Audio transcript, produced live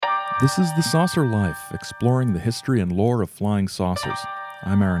This is The Saucer Life, exploring the history and lore of flying saucers.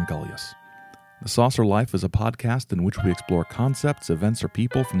 I'm Aaron Gullius. The Saucer Life is a podcast in which we explore concepts, events, or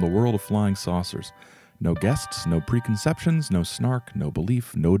people from the world of flying saucers. No guests, no preconceptions, no snark, no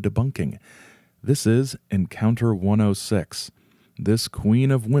belief, no debunking. This is Encounter 106. This queen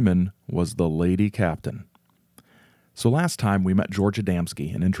of women was the lady captain. So last time we met George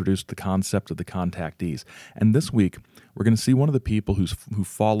Adamski and introduced the concept of the contactees, and this week we're going to see one of the people who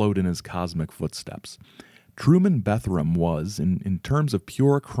followed in his cosmic footsteps. Truman Bethurum was, in terms of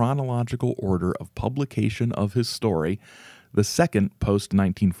pure chronological order of publication of his story, the second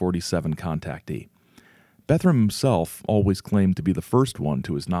post-1947 contactee. Bethurum himself always claimed to be the first one,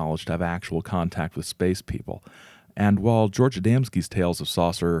 to his knowledge, to have actual contact with space people. And while George Adamski's tales of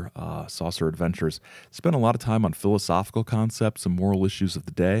saucer adventures spent a lot of time on philosophical concepts and moral issues of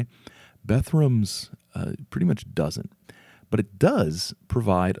the day, Bethurum's pretty much doesn't. But it does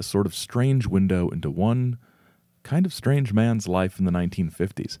provide a sort of strange window into one kind of strange man's life in the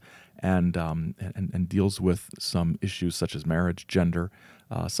 1950s, and deals with some issues such as marriage, gender,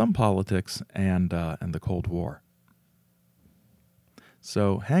 some politics, and the Cold War.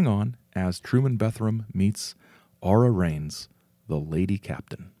 So hang on as Truman Bethurum meets Aura Rhanes, the lady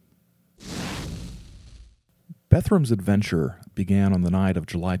captain. Bethurum's adventure began on the night of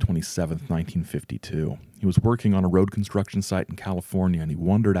July 27, 1952. He was working on a road construction site in California, and he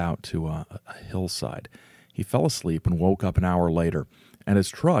wandered out to a hillside. He fell asleep and woke up an hour later, and his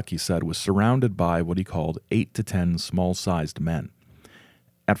truck, he said, was surrounded by what he called 8 to 10 small-sized men.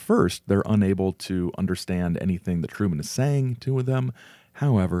 At first, they're unable to understand anything that Truman is saying to them.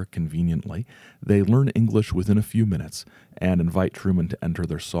 However, conveniently, they learn English within a few minutes and invite Truman to enter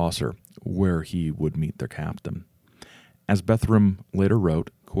their saucer, where he would meet their captain. As Bethurum later wrote,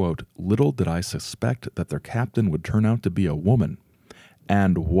 quote, "Little did I suspect that their captain would turn out to be a woman.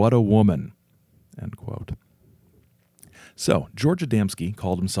 And what a woman!" End quote. So, George Adamski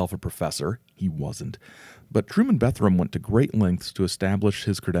called himself a professor. He wasn't. But Truman Bethurum went to great lengths to establish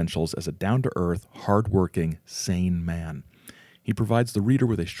his credentials as a down-to-earth, hard-working, sane man. He provides the reader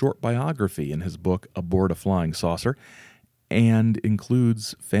with a short biography in his book, Aboard a Flying Saucer, and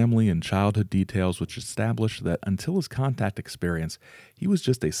includes family and childhood details which establish that until his contact experience, he was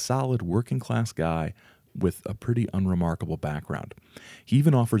just a solid working-class guy with a pretty unremarkable background. He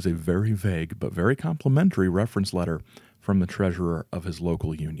even offers a very vague but very complimentary reference letter from the treasurer of his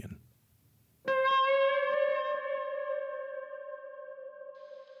local union.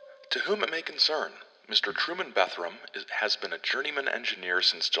 To whom it may concern, Mr. Truman Bethurum has been a journeyman engineer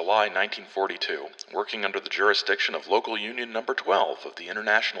since July 1942, working under the jurisdiction of Local Union Number 12 of the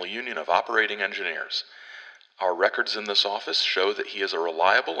International Union of Operating Engineers. Our records in this office show that he is a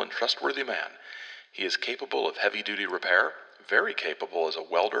reliable and trustworthy man. He is capable of heavy-duty repair, very capable as a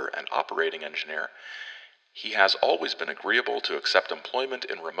welder and operating engineer. He has always been agreeable to accept employment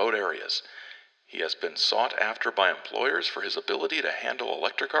in remote areas. He has been sought after by employers for his ability to handle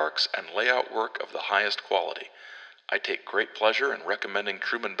electric arcs and layout work of the highest quality. I take great pleasure in recommending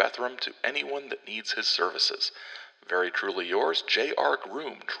Truman Bethurum to anyone that needs his services. Very truly yours, J.R.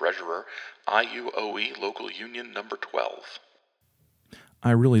 Groom, Treasurer, IUOE Local Union Number 12.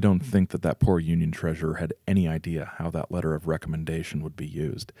 I really don't think that poor union treasurer had any idea how that letter of recommendation would be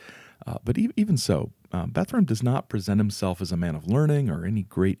used. But even so, Bethurum does not present himself as a man of learning or any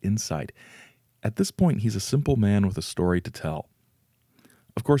great insight. At this point, he's a simple man with a story to tell.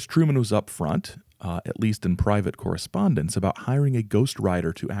 Of course, Truman was up front, at least in private correspondence, about hiring a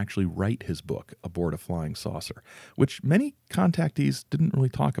ghostwriter to actually write his book, Aboard a Flying Saucer, which many contactees didn't really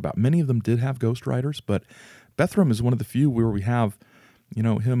talk about. Many of them did have ghostwriters, but Bethurum is one of the few where we have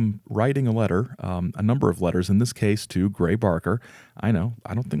him writing a letter, a number of letters, in this case to Gray Barker. I know,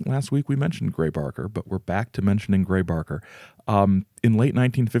 I don't think last week we mentioned Gray Barker, but we're back to mentioning Gray Barker. In late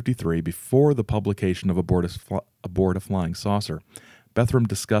 1953, before the publication of Aboard a Flying Saucer, Bethurum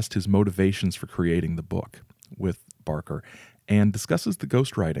discussed his motivations for creating the book with Barker and discusses the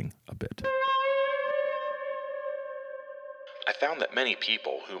ghostwriting a bit. I found that many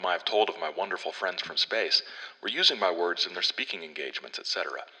people, whom I have told of my wonderful friends from space, were using my words in their speaking engagements,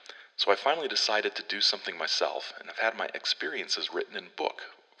 etc. So I finally decided to do something myself, and have had my experiences written in book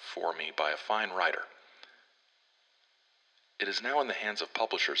for me by a fine writer. It is now in the hands of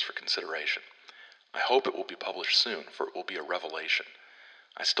publishers for consideration. I hope it will be published soon, for it will be a revelation.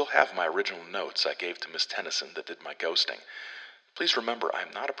 I still have my original notes I gave to Miss Tennyson that did my ghosting. Please remember, I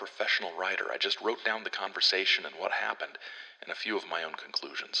am not a professional writer. I just wrote down the conversation and what happened, and a few of my own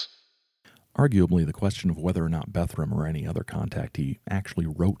conclusions. Arguably, the question of whether or not Bethurum or any other contactee actually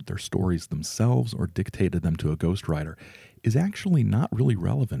wrote their stories themselves or dictated them to a ghostwriter is actually not really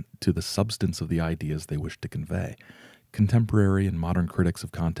relevant to the substance of the ideas they wish to convey. Contemporary and modern critics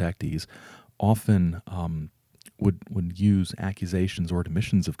of contactees often would use accusations or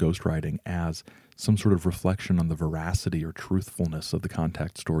admissions of ghostwriting as some sort of reflection on the veracity or truthfulness of the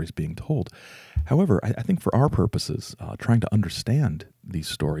contact stories being told. However, I think for our purposes, trying to understand these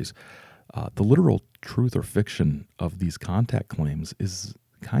stories, the literal truth or fiction of these contact claims is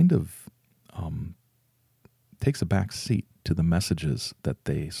kind of takes a back seat to the messages that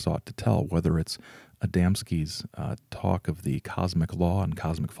they sought to tell, whether it's Adamski's talk of the cosmic law and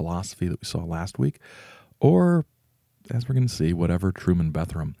cosmic philosophy that we saw last week, or, as we're going to see, whatever Truman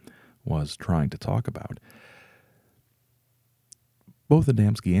Bethurum was trying to talk about. Both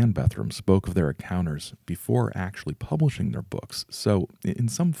Adamski and Bethurum spoke of their encounters before actually publishing their books, so in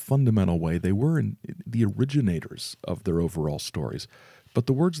some fundamental way they were the originators of their overall stories, but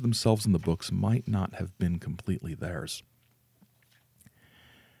the words themselves in the books might not have been completely theirs.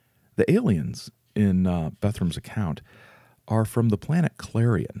 The aliens in Bethurum's account are from the planet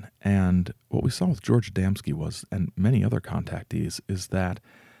Clarion, and what we saw with George Adamski was, and many other contactees, is that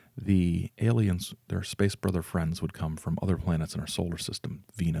the aliens, their space brother friends, would come from other planets in our solar system: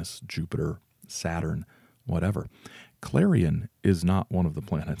 Venus, Jupiter, Saturn, whatever. Clarion is not one of the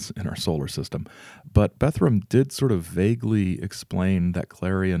planets in our solar system, but Bethurum did sort of vaguely explain that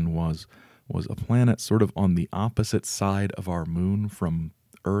Clarion was a planet sort of on the opposite side of our moon from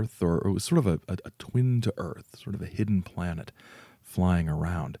Earth, or it was sort of a twin to Earth, sort of a hidden planet flying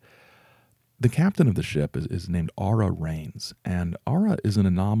around. The captain of the ship is named Aura Rhanes, and Aura is an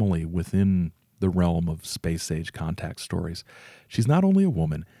anomaly within the realm of space-age contact stories. She's not only a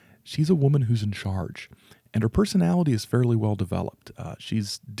woman, she's a woman who's in charge, and her personality is fairly well developed.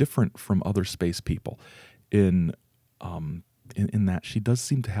 She's different from other space people in that she does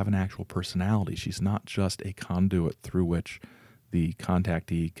seem to have an actual personality. She's not just a conduit through which the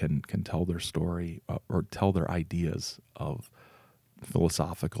contactee can tell their story or tell their ideas of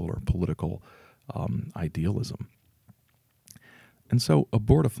philosophical or political idealism. And so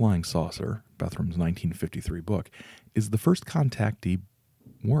Aboard a Flying Saucer, Bethurum's 1953 book, is the first contactee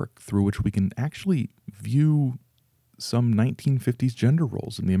work through which we can actually view some 1950s gender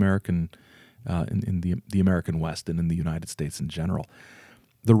roles in the American in the American West and in the United States in general.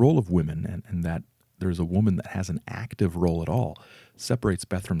 The role of women, and that there's a woman that has an active role at all, separates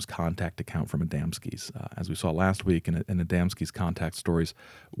Bethurum's contact account from Adamski's. As we saw last week in Adamski's contact stories,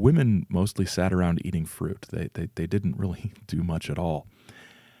 women mostly sat around eating fruit. They didn't really do much at all.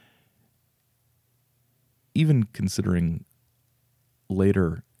 Even considering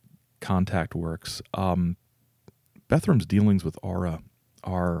later contact works, Bethurum's dealings with Aura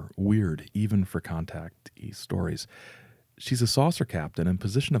are weird, even for contactee stories. She's a saucer captain in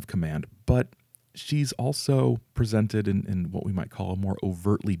position of command, but she's also presented in what we might call a more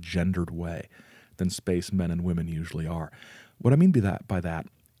overtly gendered way than space men and women usually are. What I mean by that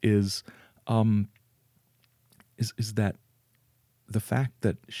is that the fact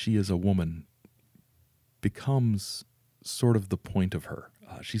that she is a woman becomes sort of the point of her.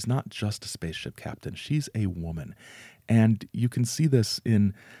 She's not just a spaceship captain, she's a woman. And you can see this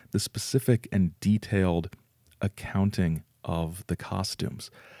in the specific and detailed accounting of the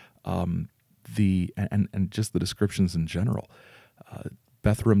costumes. And just the descriptions in general.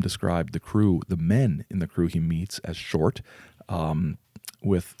 Bethurum described the crew, the men in the crew he meets, as short,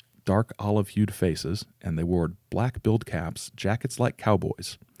 with dark olive-hued faces, and they wore black billed caps, jackets like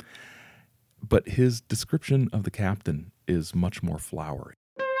cowboys. But his description of the captain is much more flowery.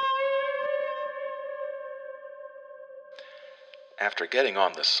 After getting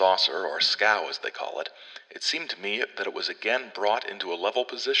on the saucer, or scow as they call it, it seemed to me that it was again brought into a level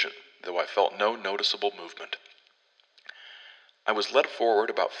position, though I felt no noticeable movement. I was led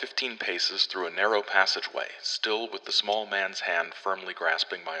forward about 15 paces through a narrow passageway, still with the small man's hand firmly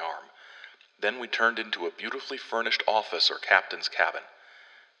grasping my arm. Then we turned into a beautifully furnished office or captain's cabin.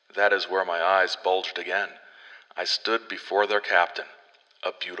 That is where my eyes bulged again. I stood before their captain,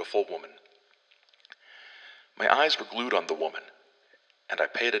 a beautiful woman. My eyes were glued on the woman, and I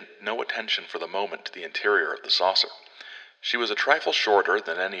paid no attention for the moment to the interior of the saucer. She was a trifle shorter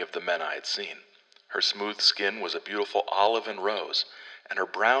than any of the men I had seen. Her smooth skin was a beautiful olive and rose, and her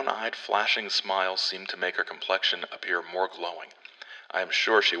brown-eyed flashing smile seemed to make her complexion appear more glowing. I am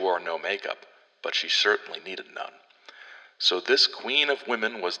sure she wore no makeup, but she certainly needed none. So this queen of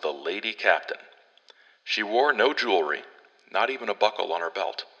women was the lady captain. She wore no jewelry, not even a buckle on her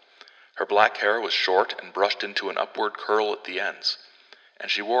belt. Her black hair was short and brushed into an upward curl at the ends, and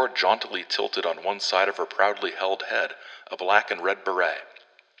she wore, jauntily tilted on one side of her proudly held head, a black and red beret.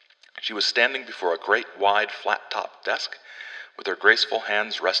 She was standing before a great, wide, flat-topped desk, with her graceful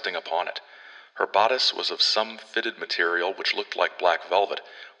hands resting upon it. Her bodice was of some fitted material which looked like black velvet,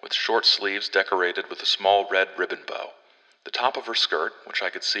 with short sleeves decorated with a small red ribbon bow. The top of her skirt, which I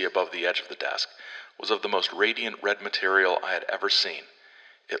could see above the edge of the desk, was of the most radiant red material I had ever seen.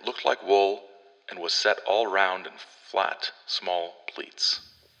 It looked like wool and was set all round in flat, small pleats.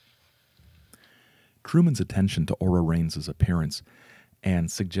 Truman's attention to Aura Rhanes' appearance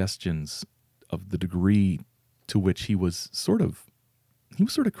and suggestions of the degree to which he was sort of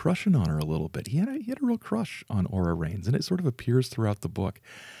crushing on her a little bit. He had a real crush on Aura Rhanes, and it sort of appears throughout the book.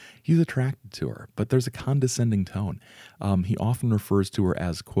 He's attracted to her, but there's a condescending tone. He often refers to her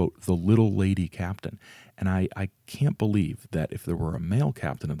as, quote, the little lady captain. And I can't believe that if there were a male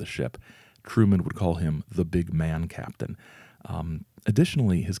captain of the ship, Truman would call him the big man captain.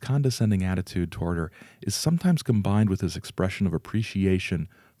 Additionally, his condescending attitude toward her is sometimes combined with his expression of appreciation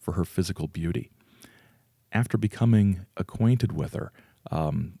for her physical beauty. After becoming acquainted with her,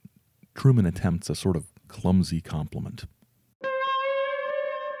 Truman attempts a sort of clumsy compliment.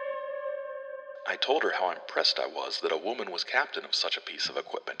 I told her how impressed I was that a woman was captain of such a piece of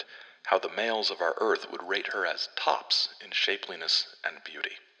equipment, how the males of our Earth would rate her as tops in shapeliness and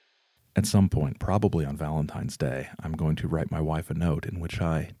beauty. At some point, probably on Valentine's Day, I'm going to write my wife a note in which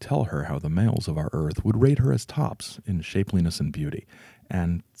I tell her how the males of our Earth would rate her as tops in shapeliness and beauty,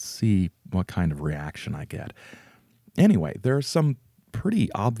 and see what kind of reaction I get. Anyway, there are some pretty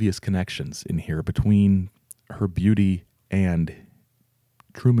obvious connections in here between her beauty and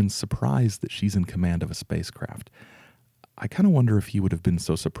Truman's surprise that she's in command of a spacecraft. I kind of wonder if he would have been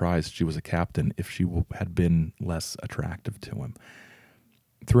so surprised she was a captain if she had been less attractive to him.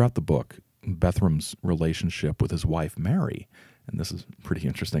 Throughout the book, Bethurum's relationship with his wife, Mary, and this is pretty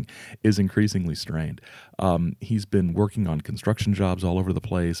interesting, is increasingly strained. He's been working on construction jobs all over the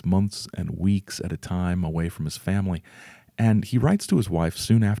place, months and weeks at a time away from his family, and he writes to his wife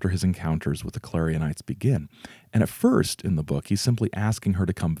soon after his encounters with the Clarionites begin. And at first in the book, he's simply asking her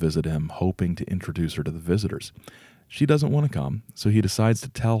to come visit him, hoping to introduce her to the visitors. She doesn't want to come, so he decides to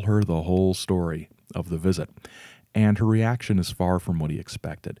tell her the whole story of the visit. And her reaction is far from what he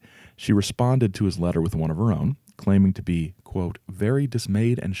expected. She responded to his letter with one of her own, claiming to be, quote, very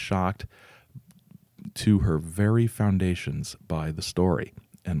dismayed and shocked to her very foundations by the story,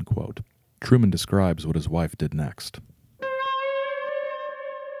 end quote. Truman describes what his wife did next.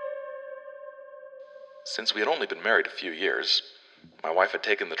 Since we had only been married a few years, my wife had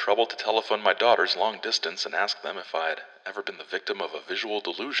taken the trouble to telephone my daughters long distance and ask them if I had ever been the victim of a visual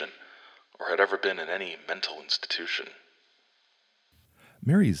delusion or had ever been in any mental institution.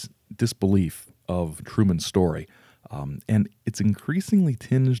 Mary's disbelief of Truman's story, and it's increasingly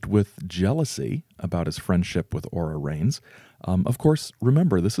tinged with jealousy about his friendship with Aura Rhanes. Of course,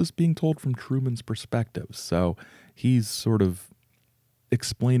 remember, this is being told from Truman's perspective, so he's sort of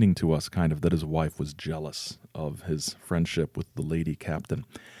explaining to us kind of that his wife was jealous of his friendship with the lady captain.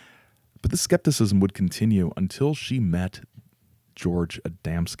 But the skepticism would continue until she met George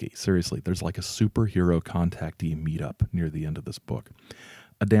Adamski. Seriously, there's like a superhero contactee meetup near the end of this book.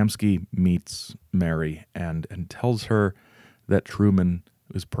 Adamski meets Mary and tells her that Truman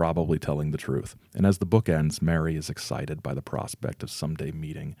is probably telling the truth. And as the book ends, Mary is excited by the prospect of someday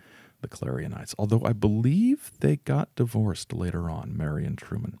meeting the Clarionites, although I believe they got divorced later on, Mary and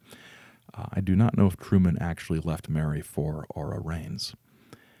Truman. I do not know if Truman actually left Mary for Aura Rhanes.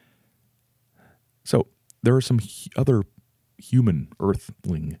 So there are some other human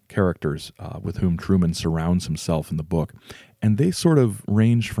earthling characters with whom Truman surrounds himself in the book, and they sort of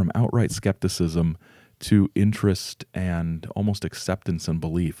range from outright skepticism to interest and almost acceptance and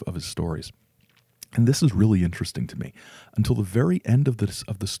belief of his stories. And this is really interesting to me. Until the very end of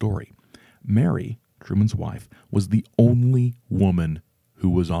the story, Mary, Truman's wife, was the only woman who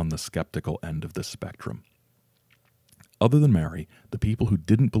was on the skeptical end of the spectrum. Other than Mary, the people who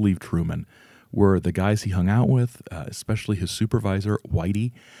didn't believe Truman were the guys he hung out with, especially his supervisor,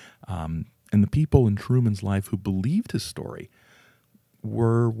 Whitey, and the people in Truman's life who believed his story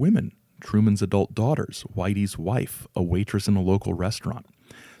were women, Truman's adult daughters, Whitey's wife, a waitress in a local restaurant.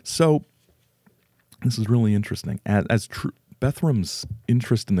 So this is really interesting. As Bethurum's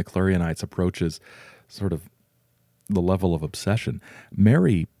interest in the Clarionites approaches sort of the level of obsession,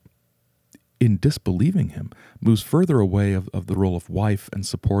 Mary, in disbelieving him, moves further away of the role of wife and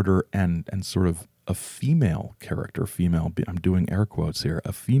supporter and sort of a female character, I'm doing air quotes here,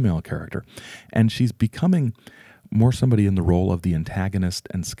 a female character. And she's becoming more somebody in the role of the antagonist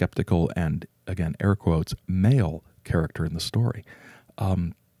and skeptical and, again, air quotes, male character in the story.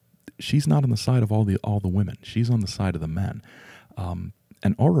 she's not on the side of all the women. She's on the side of the men.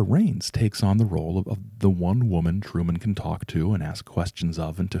 And Aura Rhanes takes on the role of the one woman Truman can talk to and ask questions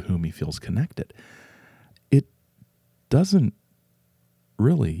of and to whom he feels connected. It doesn't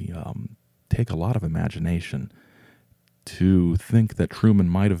really take a lot of imagination to think that Truman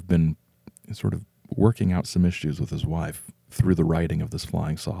might have been sort of working out some issues with his wife through the writing of this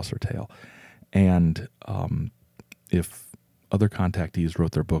flying saucer tale. And if other contactees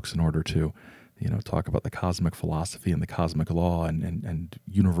wrote their books in order to, talk about the cosmic philosophy and the cosmic law and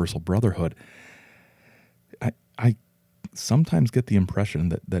universal brotherhood, I sometimes get the impression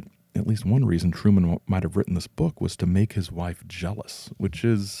that at least one reason Truman might have written this book was to make his wife jealous, which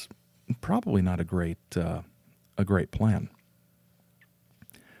is probably not a great plan.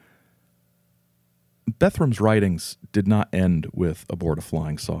 Bethurum's writings did not end with Aboard a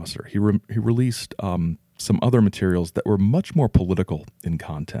Flying Saucer. He released some other materials that were much more political in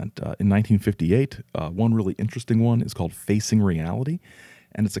content. In 1958, one really interesting one is called Facing Reality,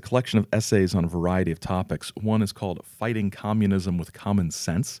 and it's a collection of essays on a variety of topics. One is called Fighting Communism with Common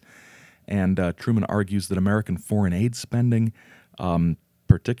Sense, and Truman argues that American foreign aid spending,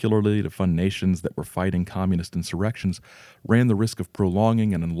 particularly to fund nations that were fighting communist insurrections, ran the risk of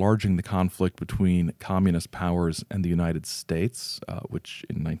prolonging and enlarging the conflict between communist powers and the United States, which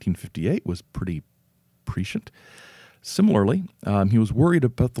in 1958 was pretty prescient. Similarly, he was worried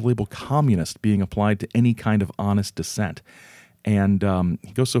about the label communist being applied to any kind of honest dissent. And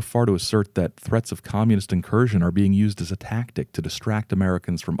he goes so far to assert that threats of communist incursion are being used as a tactic to distract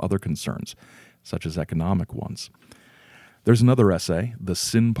Americans from other concerns, such as economic ones. There's another essay, The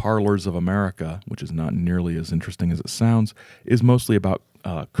Sin Parlors of America, which is not nearly as interesting as it sounds, is mostly about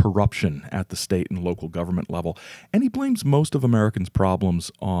corruption at the state and local government level. And he blames most of Americans'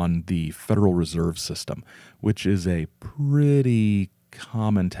 problems on the Federal Reserve System, which is a pretty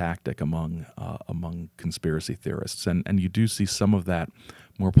common tactic among conspiracy theorists. And you do see some of that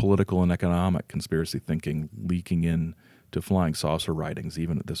more political and economic conspiracy thinking leaking in to flying saucer writings,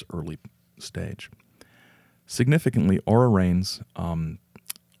 even at this early stage. Significantly, Aura Rhanes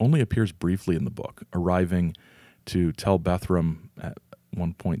only appears briefly in the book, arriving to tell Bethurum at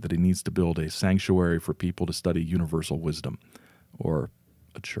one point that he needs to build a sanctuary for people to study universal wisdom, or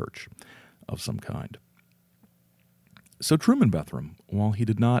a church of some kind. So Truman Bethurum, while he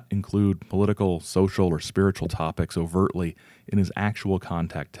did not include political, social, or spiritual topics overtly in his actual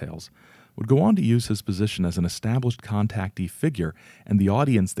contact tales, would go on to use his position as an established contactee figure and the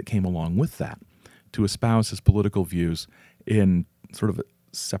audience that came along with that to espouse his political views in sort of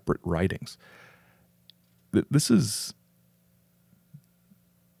separate writings. This is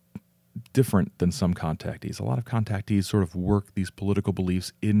different than some contactees. A lot of contactees sort of work these political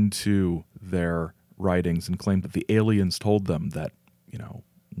beliefs into their writings and claim that the aliens told them that,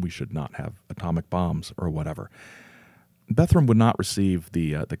 we should not have atomic bombs or whatever. Bethurum would not receive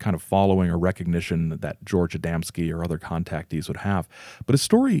the kind of following or recognition that George Adamski or other contactees would have. But his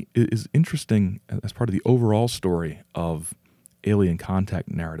story is interesting as part of the overall story of alien contact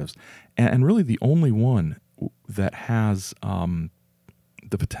narratives, and really the only one that has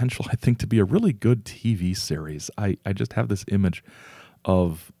the potential, I think, to be a really good TV series. I just have this image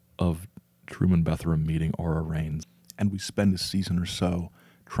of Truman Bethurum meeting Aura Rhanes, and we spend a season or so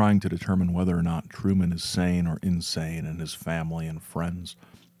trying to determine whether or not Truman is sane or insane, and his family and friends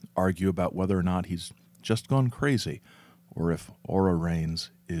argue about whether or not he's just gone crazy, or if Aura Rhanes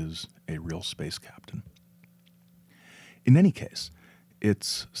is a real space captain. In any case,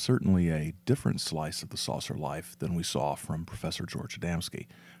 it's certainly a different slice of the saucer life than we saw from Professor George Adamski,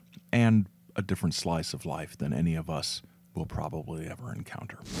 and a different slice of life than any of us will probably ever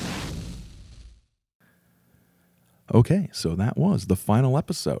encounter. Okay, so that was the final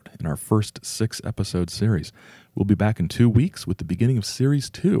episode in our first 6-episode series. We'll be back in 2 weeks with the beginning of Series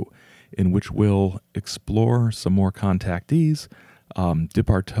 2, in which we'll explore some more contactees, dip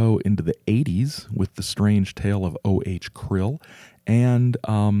our toe into the 80s with the strange tale of O.H. Krill, and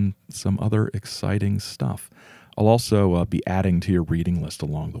some other exciting stuff. I'll also be adding to your reading list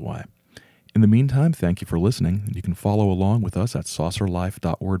along the way. In the meantime, thank you for listening. You can follow along with us at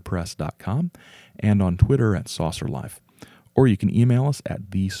saucerlife.wordpress.com and on Twitter at saucerlife. Or you can email us at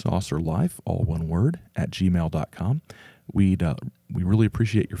thesaucerlife, all one word, at gmail.com. We really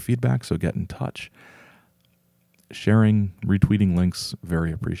appreciate your feedback, so get in touch. Sharing, retweeting links,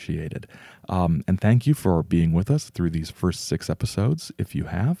 very appreciated. And thank you for being with us through these first 6 episodes. If you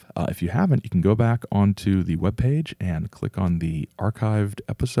have, if you haven't, you can go back onto the webpage and click on the archived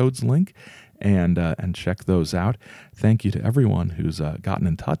episodes link and check those out. Thank you to everyone who's gotten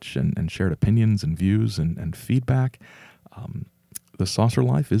in touch and shared opinions and views and feedback. The Saucer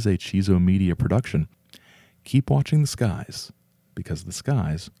Life is a Chizo Media production. Keep watching the skies, because the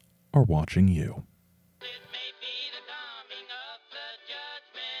skies are watching you.